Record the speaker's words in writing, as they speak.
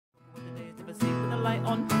it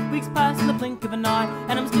on. Weeks pass in the blink of an eye,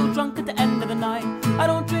 and I'm still drunk at the end of the night. I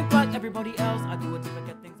don't drink like everybody else, I do it to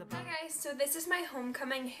forget things about. Hi guys, so this is my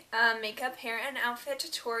homecoming makeup, hair, and outfit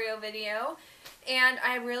tutorial video, and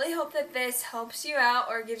I really hope that this helps you out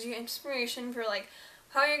or gives you inspiration for like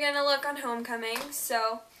how you're gonna look on homecoming.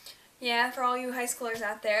 So yeah, for all you high schoolers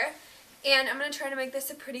out there, and I'm gonna try to make this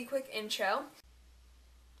a pretty quick intro.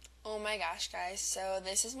 Oh my gosh guys, so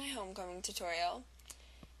this is my homecoming tutorial,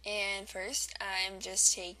 and first I'm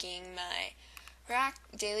just taking my RAC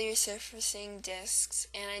Daily Resurfacing Discs,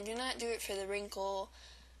 and I do not do it for the wrinkle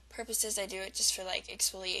purposes, I do it just for like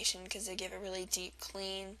exfoliation because they give a really deep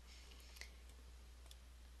clean.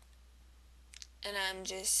 And I'm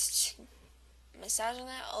just massaging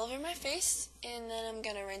that all over my face, and then I'm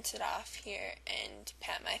going to rinse it off here and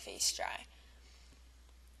pat my face dry.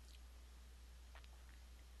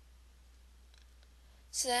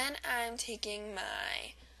 So then I'm taking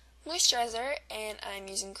my moisturizer, and I'm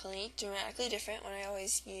using Clinique Dramatically Different, what I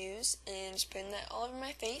always use, and just putting that all over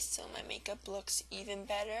my face so my makeup looks even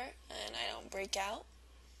better and I don't break out.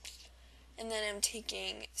 And then I'm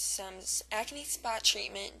taking some acne spot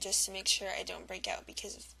treatment just to make sure I don't break out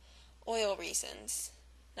because of oil reasons,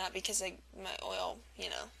 not because my oil,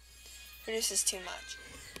 produces too much.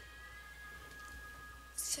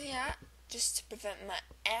 So yeah, just to prevent my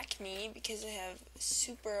acne because I have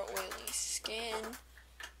super oily skin.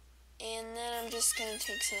 And then I'm just going to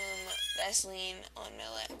take some Vaseline on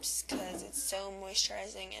my lips because it's so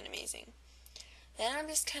moisturizing and amazing. Then I'm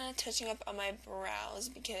just kind of touching up on my brows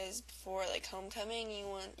because before like homecoming you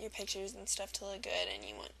want your pictures and stuff to look good and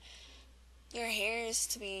you want your hairs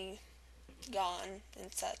to be gone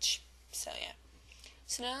and such. So yeah.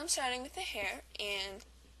 So now I'm starting with the hair, and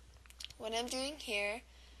what I'm doing here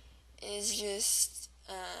is just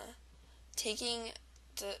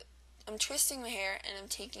I'm twisting my hair, and I'm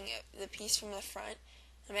taking the piece from the front,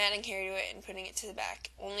 I'm adding hair to it and putting it to the back,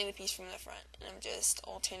 only the piece from the front, and I'm just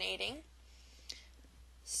alternating.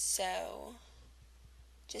 So,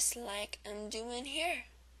 just like I'm doing here.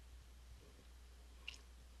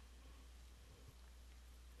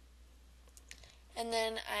 And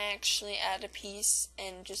then I actually add a piece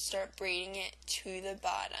and just start braiding it to the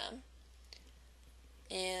bottom.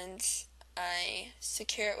 And I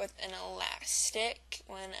secure it with an elastic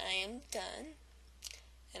when I am done,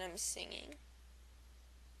 and I'm singing.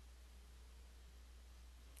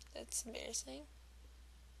 That's embarrassing.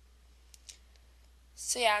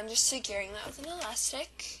 So yeah, I'm just securing that with an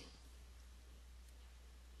elastic.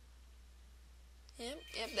 Yep,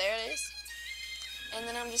 there it is. And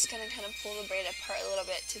then I'm just going to kind of pull the braid apart a little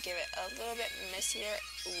bit to give it a little bit messier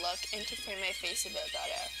look and to frame my face a bit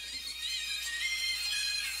better.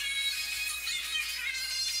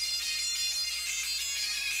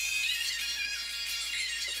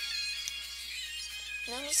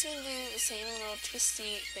 Now I'm just going to do the same little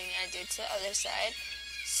twisty thing I did to the other side.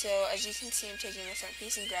 So as you can see, I'm taking the front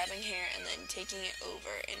piece and grabbing hair and then taking it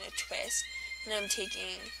over in a twist. And I'm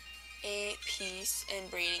taking a piece and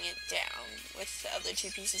braiding it down with the other two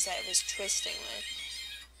pieces I was twisting with.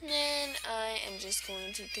 And then I am just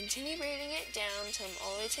going to continue braiding it down until I'm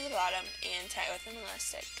all the way to the bottom and tie it with an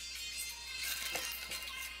elastic.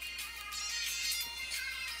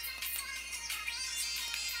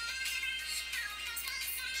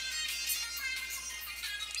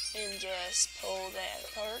 And just pull that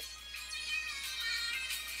apart.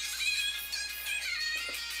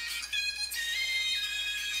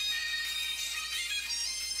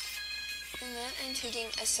 And then I'm taking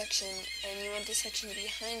a section, and you want the section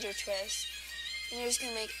behind your twist, and you're just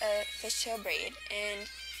going to make a fishtail braid. And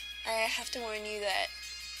I have to warn you that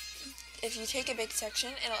if you take a big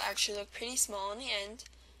section, it'll actually look pretty small in the end.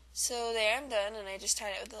 So there, I'm done, and I just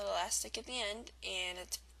tied it with a little elastic at the end, and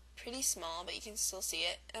it's pretty small, but you can still see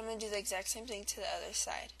it. I'm going to do the exact same thing to the other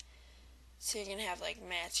side. So you're going to have like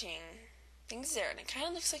matching things there, and it kind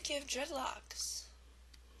of looks like you have dreadlocks.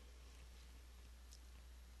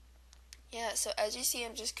 Yeah, so as you see,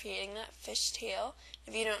 I'm just creating that fishtail.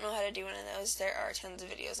 If you don't know how to do one of those, there are tons of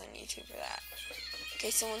videos on YouTube for that.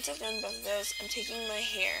 Okay, so once I've done both of those, I'm taking my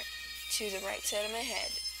hair to the right side of my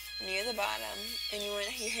head, near the bottom, and you want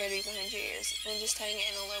your hair to be behind your ears, and I'm just tying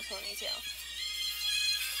it in a low ponytail.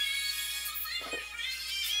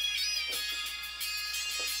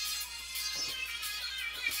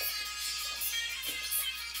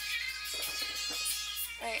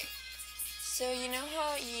 Alright, so you know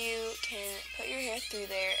how you can put your hair through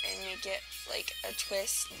there and make it like a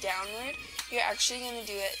twist downward? You're actually going to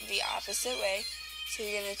do it the opposite way. So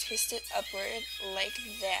you're going to twist it upward like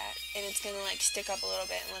that, and it's going to like stick up a little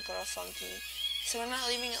bit and look a little funky. So we're not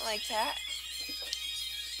leaving it like that.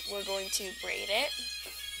 we're going to braid it.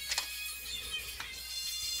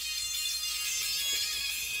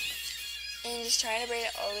 And just try to braid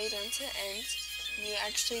it all the way down to the end. You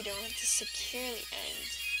actually don't have to secure the end.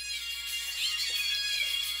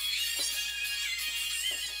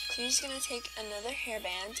 So you're just going to take another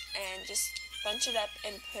hairband and just bunch it up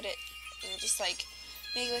and put it and just like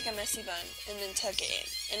make like a messy bun and then tuck it in.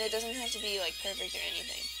 And it doesn't have to be like perfect or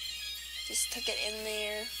anything. Just tuck it in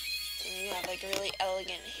there and you have like a really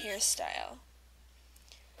elegant hairstyle.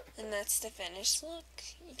 And that's the finished look.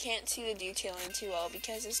 You can't see the detailing too well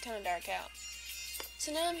because it's kind of dark out.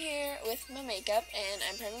 So now I'm here with my makeup and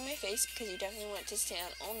I'm priming my face because you definitely want to stay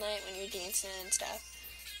on all night when you're dancing and stuff.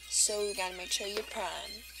 So you gotta make sure you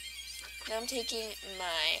prime. Now I'm taking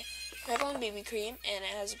my Revlon BB cream and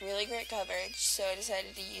it has really great coverage, so I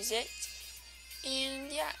decided to use it.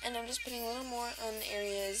 And yeah, and I'm just putting a little more on the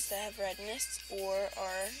areas that have redness or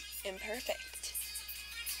are imperfect.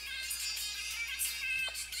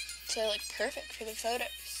 So like perfect for the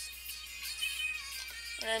photos.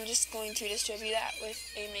 And I'm just going to distribute that with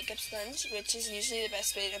a makeup sponge, which is usually the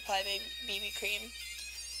best way to apply BB cream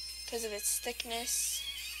because of its thickness.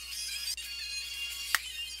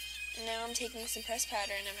 And now I'm taking some pressed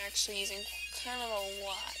powder and I'm actually using kind of a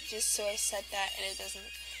lot just so I set that and it doesn't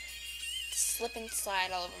slip and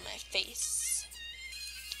slide all over my face.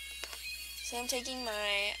 So I'm taking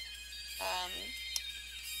my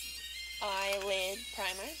eyelid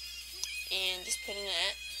primer and just putting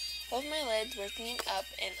that over my lids, working it up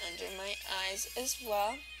and under my eyes as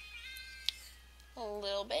well. A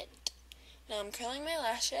little bit. Now I'm curling my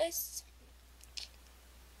lashes.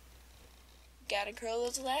 Gotta curl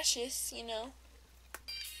those lashes, you know.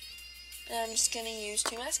 And I'm just gonna use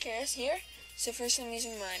two mascaras here. So first I'm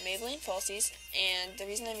using my Maybelline Falsies, and the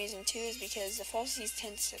reason I'm using two is because the Falsies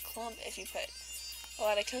tend to clump if you put a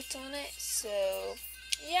lot of coats on it. So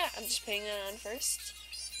yeah, I'm just putting that on first.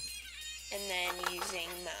 And then using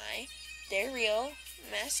my They're Real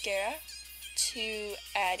mascara to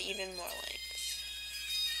add even more length.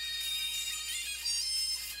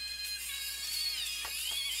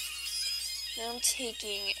 Now I'm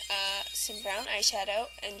taking some brown eyeshadow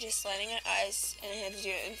and just lining my eyes, and I had to do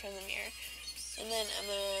it in front of the mirror. And then I'm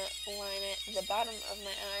going to line it the bottom of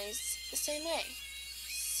my eyes the same way.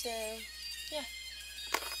 So, yeah.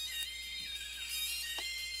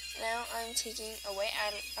 Now I'm taking a white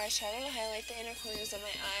eyeshadow to highlight the inner corners of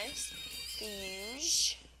my eyes, the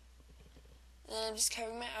Huge. And then I'm just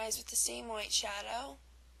covering my eyes with the same white shadow.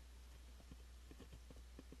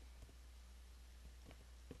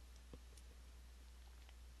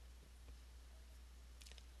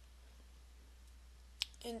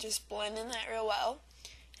 And just blending that real well.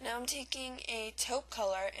 Now I'm taking a taupe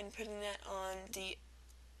color and putting that on the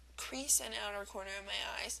crease and outer corner of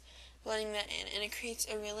my eyes, blending that in, and it creates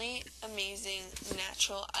a really amazing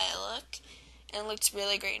natural eye look and looks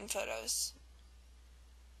really great in photos.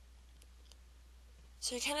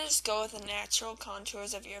 So you kind of just go with the natural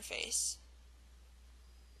contours of your face.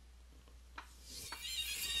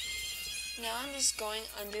 Now I'm just going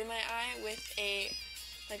under my eye with a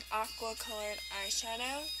like aqua colored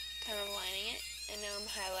eyeshadow, kind of lining it, and now I'm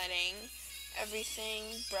highlighting everything,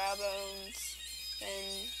 brow bones,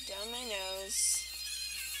 then down my nose,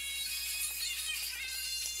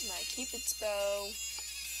 my cupid's bow,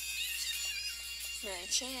 my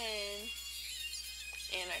chin,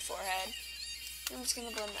 and my forehead. I'm just going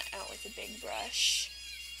to blend that out with a big brush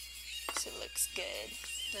so it looks good,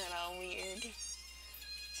 not all weird.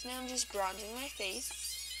 So now I'm just bronzing my face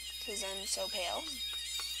because I'm so pale.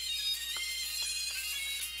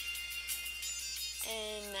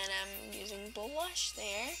 And then I'm using blush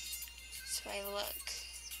there so I look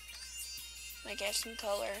like I have some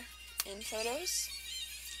color in photos.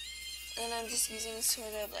 And I'm just using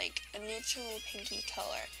sort of like a neutral pinky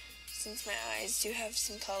color. Since my eyes do have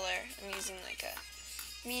some color, I'm using like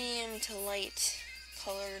a medium to light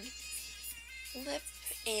colored lip,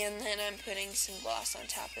 and then I'm putting some gloss on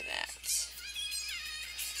top of that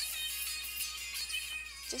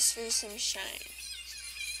just for some shine.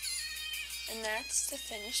 And that's the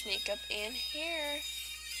finished makeup and hair.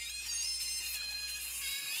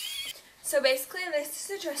 So basically this is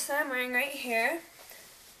the dress that I'm wearing right here.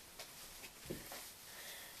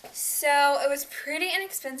 So it was pretty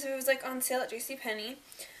inexpensive. It was like on sale at JCPenney.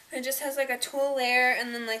 It just has like a tulle layer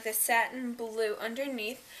and then like the satin blue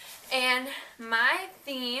underneath. And my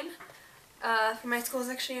theme for my school is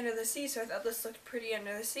actually under the sea, so I thought this looked pretty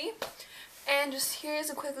under the sea. And just here's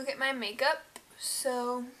a quick look at my makeup.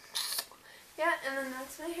 So yeah, and then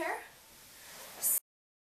that's my hair.